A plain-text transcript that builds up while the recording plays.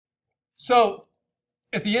So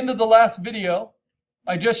at the end of the last video,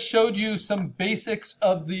 I just showed you some basics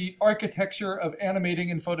of the architecture of animating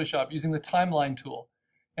in Photoshop using the timeline tool.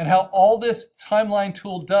 And how all this timeline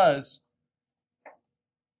tool does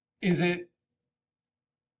is it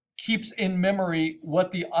keeps in memory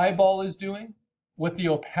what the eyeball is doing, what the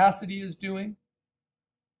opacity is doing,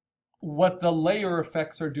 what the layer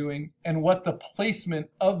effects are doing, and what the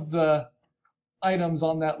placement of the items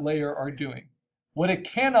on that layer are doing. What it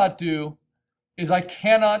cannot do is I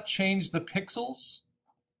cannot change the pixels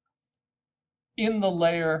in the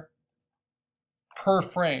layer per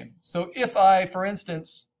frame. So if I, for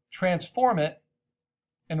instance, transform it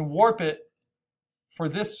and warp it for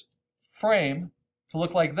this frame to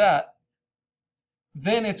look like that,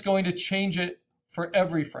 then it's going to change it for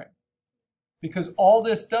every frame. Because all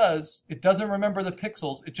this does, it doesn't remember the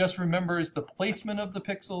pixels, it just remembers the placement of the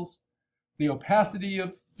pixels, the opacity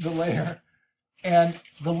of the layer, and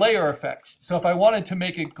the layer effects. So if I wanted to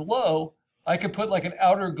make it glow, I could put like an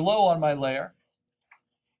outer glow on my layer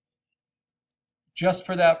just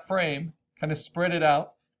for that frame, kind of spread it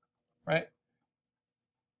out, right?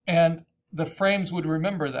 And the frames would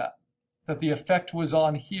remember that the effect was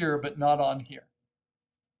on here but not on here.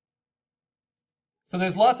 So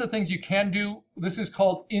there's lots of things you can do. This is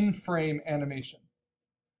called in-frame animation.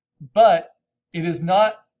 But it is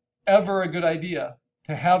not ever a good idea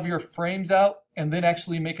to have your frames out and then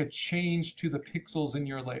actually make a change to the pixels in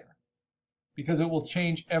your layer, because it will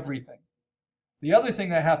change everything. The other thing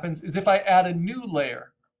that happens is if I add a new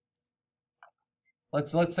layer,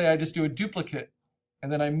 let's say I just do a duplicate and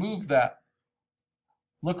then I move that,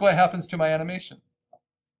 look what happens to my animation.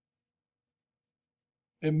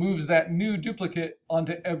 It moves that new duplicate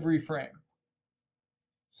onto every frame.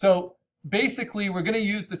 So basically, we're going to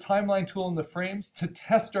use the timeline tool in the frames to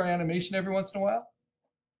test our animation every once in a while.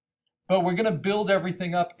 But we're going to build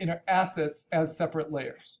everything up in our assets as separate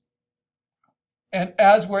layers. And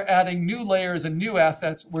as we're adding new layers and new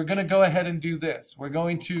assets, we're going to go ahead and do this. We're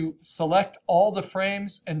going to select all the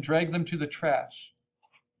frames and drag them to the trash.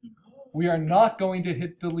 We are not going to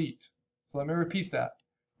hit delete. So let me repeat that.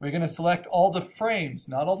 We're going to select all the frames,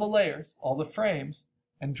 not all the layers, all the frames,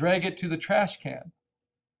 and drag it to the trash can.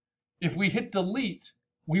 If we hit delete,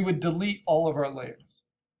 we would delete all of our layers,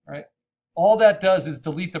 right? All that does is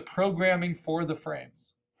delete the programming for the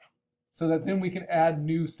frames so that then we can add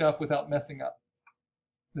new stuff without messing up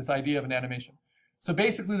this idea of an animation. So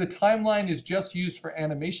basically, the timeline is just used for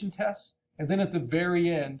animation tests, and then at the very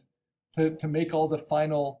end to make all the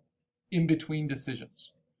final in-between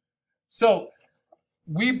decisions. So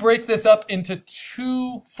we break this up into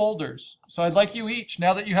two folders. So I'd like you each,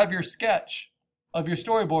 now that you have your sketch of your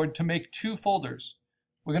storyboard, to make two folders.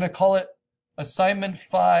 We're going to call it Assignment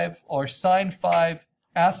 5 or Sign 5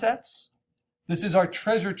 Assets. This is our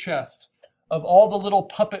treasure chest of all the little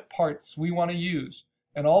puppet parts we want to use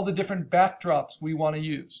and all the different backdrops we want to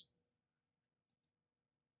use.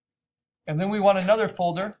 And then we want another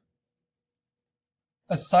folder,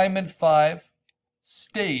 Assignment 5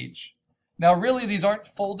 Stage. Now really these aren't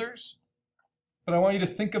folders, but I want you to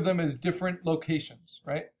think of them as different locations,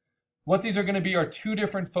 right? What these are going to be are two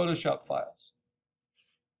different Photoshop files.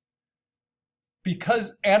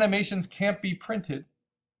 Because animations can't be printed,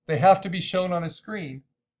 they have to be shown on a screen.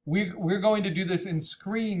 We're going to do this in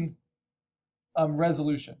screen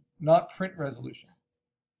resolution, not print resolution.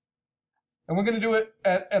 And we're going to do it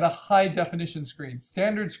at a high definition screen.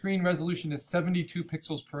 Standard screen resolution is 72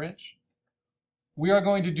 pixels per inch. We are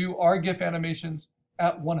going to do our GIF animations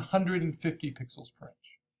at 150 pixels per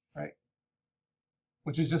inch, right?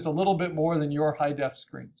 Which is just a little bit more than your high def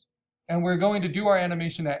screens. And we're going to do our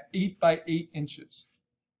animation at 8 by 8 inches.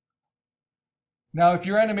 Now, if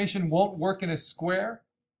your animation won't work in a square,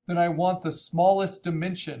 then I want the smallest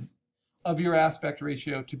dimension of your aspect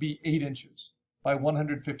ratio to be 8 inches by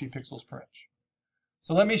 150 pixels per inch.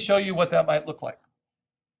 So let me show you what that might look like.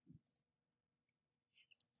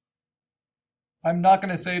 I'm not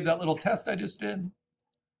going to save that little test I just did.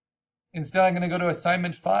 Instead, I'm going to go to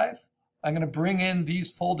Assignment 5. I'm going to bring in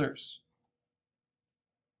these folders,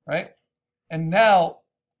 right? And now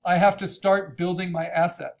I have to start building my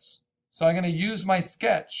assets. So I'm going to use my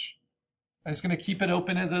sketch. I'm just going to keep it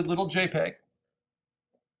open as a little JPEG,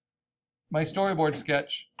 my storyboard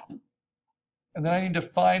sketch, and then I need to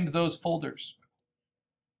find those folders.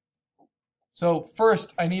 So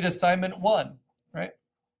first, I need Assignment 1, right?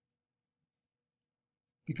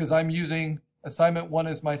 Because I'm using Assignment 1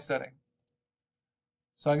 as my setting.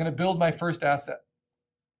 So I'm going to build my first asset.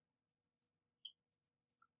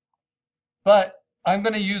 But I'm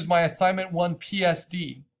going to use my Assignment 1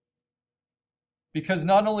 PSD, because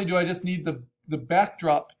not only do I just need the the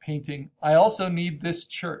backdrop painting, I also need this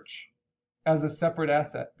church as a separate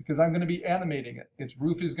asset because I'm going to be animating it. Its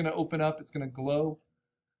roof is going to open up. It's going to glow.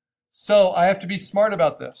 So I have to be smart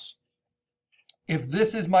about this. If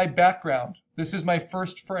this is my background, this is my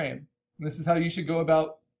first frame, and this is how you should go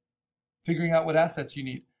about figuring out what assets you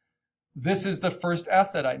need. This is the first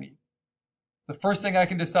asset I need. The first thing I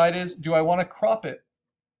can decide is, do I want to crop it?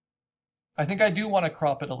 I think I do want to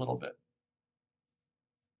crop it a little bit.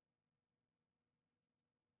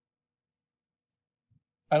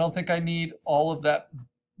 I don't think I need all of that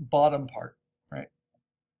bottom part, right?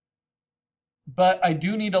 But I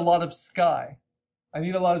do need a lot of sky. I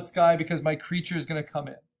need a lot of sky because my creature is going to come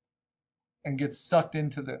in and get sucked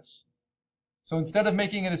into this. So instead of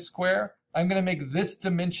making it a square, I'm going to make this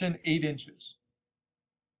dimension 8 inches.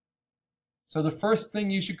 So the first thing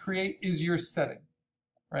you should create is your setting,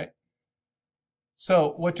 right?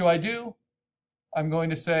 So what do? I'm going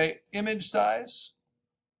to say image size.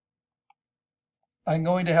 I'm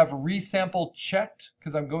going to have resample checked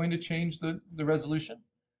because I'm going to change the resolution.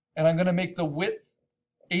 And I'm going to make the width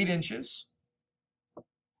 8 inches,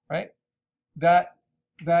 right? That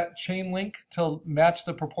chain link to match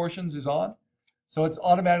the proportions is on. So it's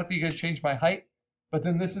automatically going to change my height. But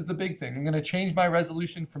then this is the big thing. I'm going to change my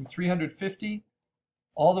resolution from 350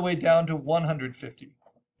 all the way down to 150.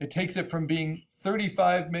 It takes it from being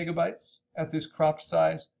 35 megabytes at this cropped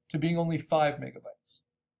size to being only 5 megabytes.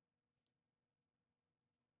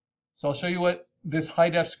 So I'll show you what this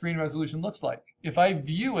high-def screen resolution looks like. If I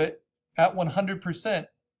view it at 100%,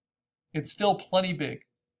 it's still plenty big.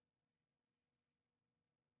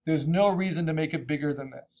 There's no reason to make it bigger than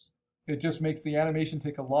this. It just makes the animation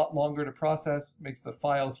take a lot longer to process, makes the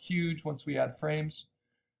file huge once we add frames.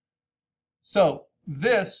 So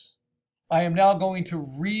this, I am now going to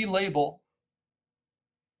relabel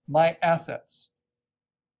my assets.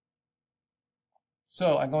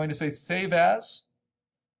 So I'm going to say save as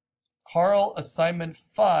Karl assignment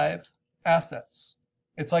 5 assets.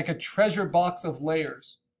 It's like a treasure box of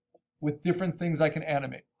layers with different things I can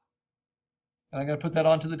animate. And I'm going to put that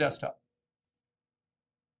onto the desktop.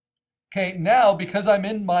 Okay, now because I'm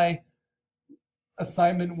in my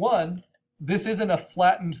assignment 1, this isn't a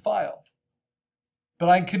flattened file. But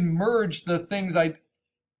I can merge the things I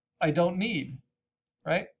don't need,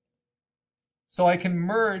 right? So I can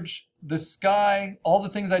merge the sky, all the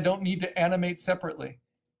things I don't need to animate separately.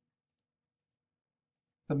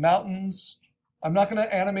 The mountains, I'm not going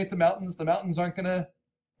to animate the mountains. The mountains aren't going to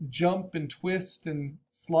jump and twist and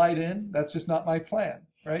slide in. That's just not my plan,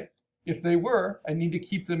 right? If they were, I need to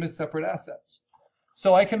keep them as separate assets.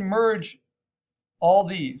 So I can merge all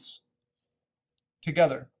these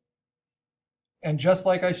together. And just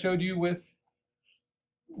like I showed you with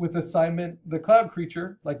assignment, the cloud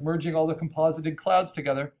creature, like merging all the composited clouds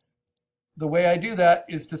together, the way I do that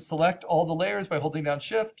is to select all the layers by holding down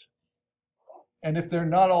Shift. And if they're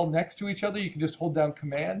not all next to each other, you can just hold down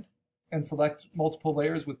Command and select multiple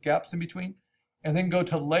layers with gaps in between. And then go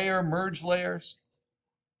to Layer, Merge Layers.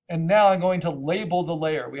 And now I'm going to label the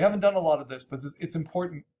layer. We haven't done a lot of this, but it's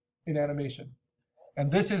important in animation.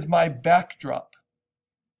 And this is my backdrop.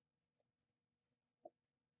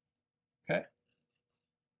 Okay?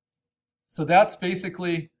 So that's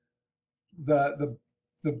basically the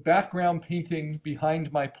background painting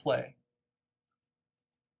behind my play.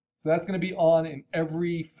 So that's going to be on in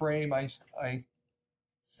every frame I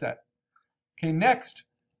set. Okay, next,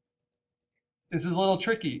 this is a little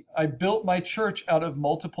tricky. I built my church out of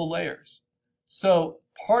multiple layers. So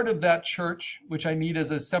part of that church, which I need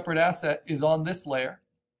as a separate asset, is on this layer.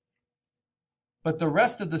 But the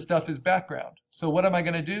rest of the stuff is background. So what am I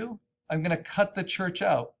going to do? I'm going to cut the church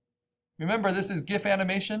out. Remember, this is GIF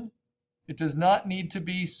animation. It does not need to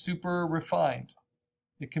be super refined.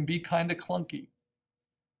 It can be kind of clunky.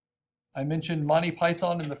 I mentioned Monty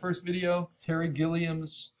Python in the first video, Terry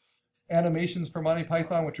Gilliam's animations for Monty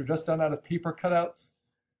Python, which are just done out of paper cutouts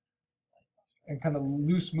and kind of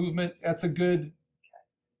loose movement. That's a good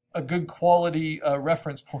quality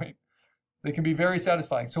reference point. They can be very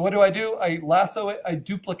satisfying. So what do? I lasso it, I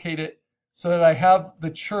duplicate it so that I have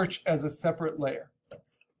the church as a separate layer,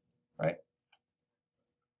 right?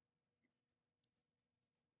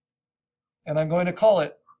 And I'm going to call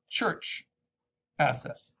it church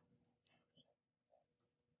asset.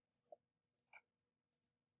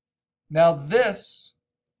 Now this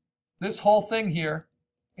whole thing here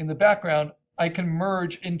in the background, I can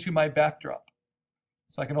merge into my backdrop.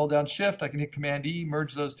 So I can hold down Shift, I can hit Command E,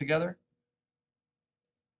 merge those together.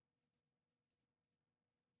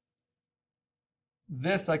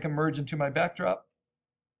 This I can merge into my backdrop.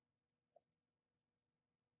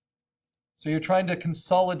 So you're trying to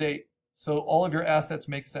consolidate So all of your assets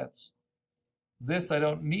make sense. This I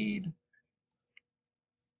don't need.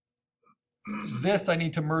 This I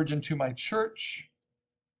need to merge into my church.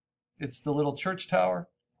 It's the little church tower.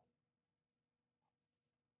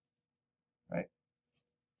 Right?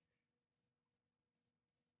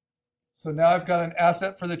 So now I've got an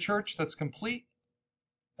asset for the church that's complete.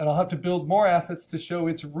 And I'll have to build more assets to show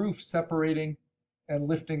its roof separating and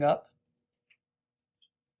lifting up.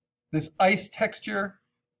 This ice texture,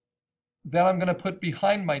 that I'm going to put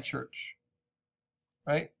behind my church.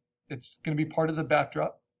 Right? It's going to be part of the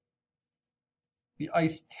backdrop. The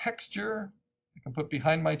ice texture, I can put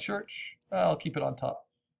behind my church. I'll keep it on top.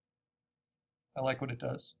 I like what it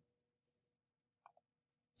does.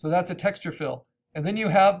 So that's a texture fill. And then you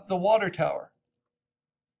have the water tower.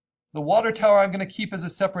 The water tower I'm going to keep as a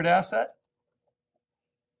separate asset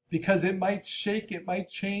because it might shake, it might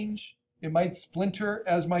change, it might splinter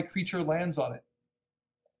as my creature lands on it.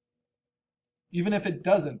 Even if it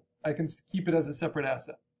doesn't, I can keep it as a separate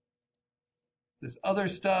asset. This other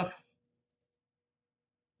stuff,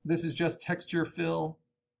 this is just texture fill,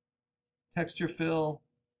 texture fill.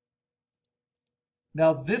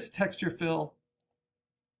 Now this texture fill,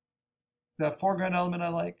 that foreground element I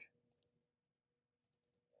like,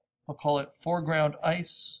 I'll call it foreground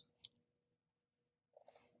ice.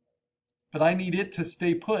 But I need it to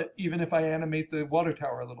stay put even if I animate the water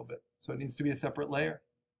tower a little bit. So it needs to be a separate layer.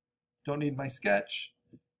 Don't need my sketch.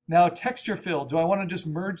 Now texture fill, do I want to just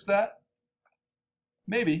merge that?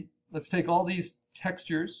 Maybe. Let's take all these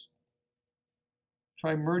textures,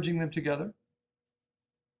 try merging them together.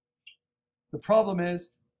 The problem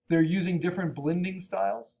is they're using different blending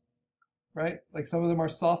styles, right? Like some of them are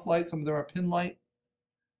soft light, some of them are pin light.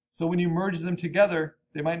 So when you merge them together,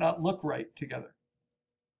 they might not look right together.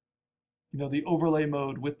 You know, the overlay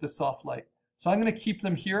mode with the soft light. So I'm going to keep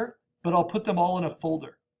them here, but I'll put them all in a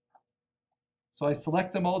folder. So I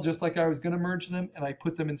select them all just like I was going to merge them, and I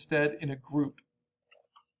put them instead in a group.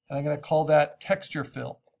 And I'm going to call that texture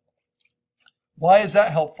fill. Why is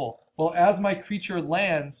that helpful? Well, as my creature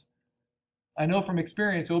lands, I know from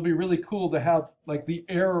experience it will be really cool to have like the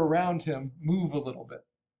air around him move a little bit,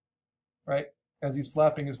 right? As he's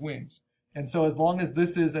flapping his wings. And so as long as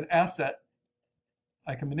this is an asset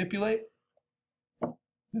I can manipulate,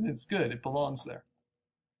 then it's good. It belongs there.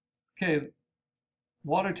 Okay,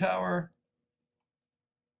 water tower.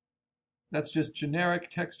 That's just generic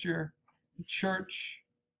texture. The church.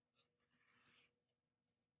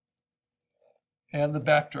 And the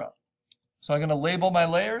backdrop. So I'm going to label my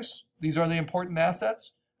layers. These are the important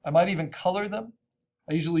assets. I might even color them.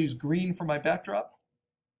 I usually use green for my backdrop.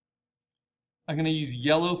 I'm going to use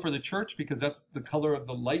yellow for the church because that's the color of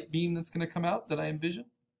the light beam that's going to come out that I envision.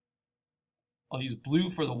 I'll use blue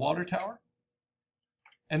for the water tower.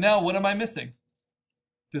 And now what am I missing?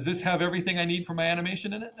 Does this have everything I need for my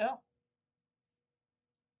animation in it now?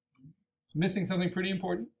 It's missing something pretty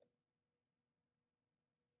important.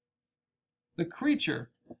 The creature.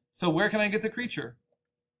 So where can I get the creature?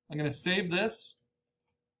 I'm going to save this.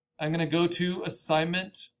 I'm going to go to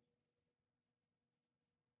assignment.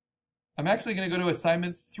 I'm actually going to go to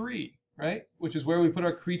assignment 3, right? Which is where we put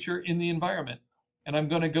our creature in the environment. And I'm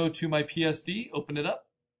going to go to my PSD, open it up.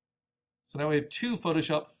 So now we have 2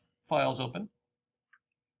 Photoshop files open.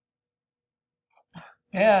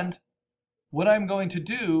 And what I'm going to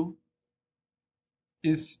do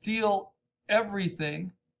is steal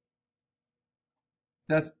everything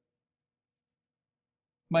that's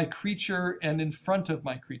my creature and in front of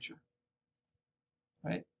my creature,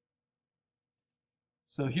 right?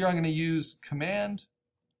 So here I'm going to use command.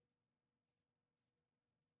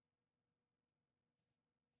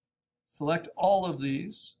 Select all of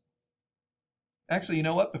these. Actually, you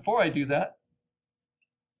know what? Before I do that,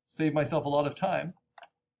 save myself a lot of time.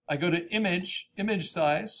 I go to image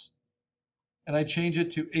size, and I change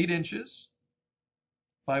it to 8 inches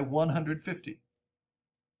by 150.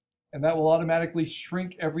 And that will automatically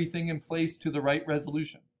shrink everything in place to the right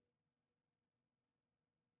resolution.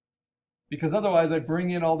 Because otherwise I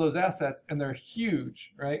bring in all those assets and they're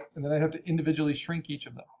huge, right? And then I have to individually shrink each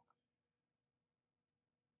of them.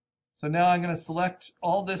 So now I'm going to select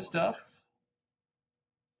all this stuff.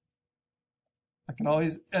 I can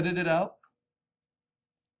always edit it out.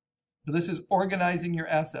 But this is organizing your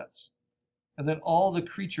assets. And then all the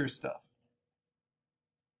creature stuff.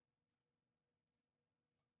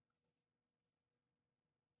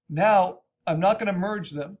 Now, I'm not going to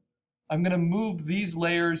merge them. I'm going to move these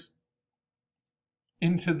layers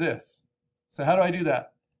into this. So how do I do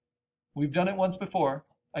that? We've done it once before.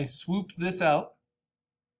 I swooped this out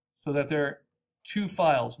so that there are 2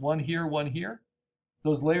 files, one here, one here.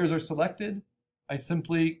 Those layers are selected. I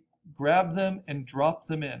simply grab them and drop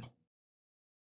them in.